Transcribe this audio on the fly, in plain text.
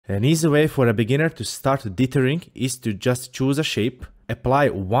An easy way for a beginner to start dithering is to just choose a shape, apply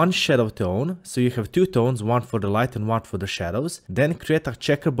one shadow tone, so you have two tones, one for the light and one for the shadows, then create a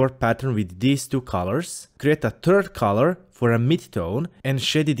checkerboard pattern with these two colors, create a third color for a mid-tone and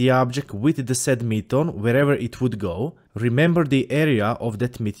shade the object with the said mid-tone wherever it would go. Remember the area of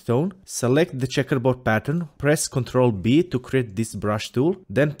that mid-tone, select the checkerboard pattern, press Ctrl B to create this brush tool,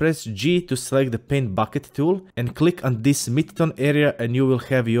 then press G to select the paint bucket tool and click on this mid-tone area and you will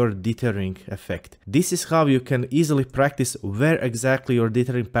have your dithering effect. This is how you can easily practice where exactly your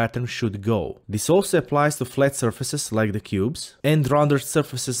dithering pattern should go. This also applies to flat surfaces like the cubes and rounded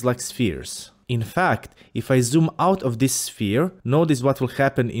surfaces like spheres. In fact, if I zoom out of this sphere, notice what will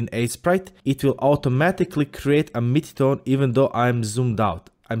happen in ASEPRITE. It will automatically create a mid-tone even though I'm zoomed out.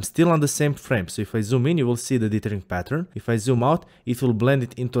 I'm still on the same frame, so if I zoom in, you will see the dithering pattern. If I zoom out, it will blend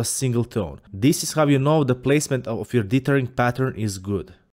it into a single tone. This is how you know the placement of your dithering pattern is good.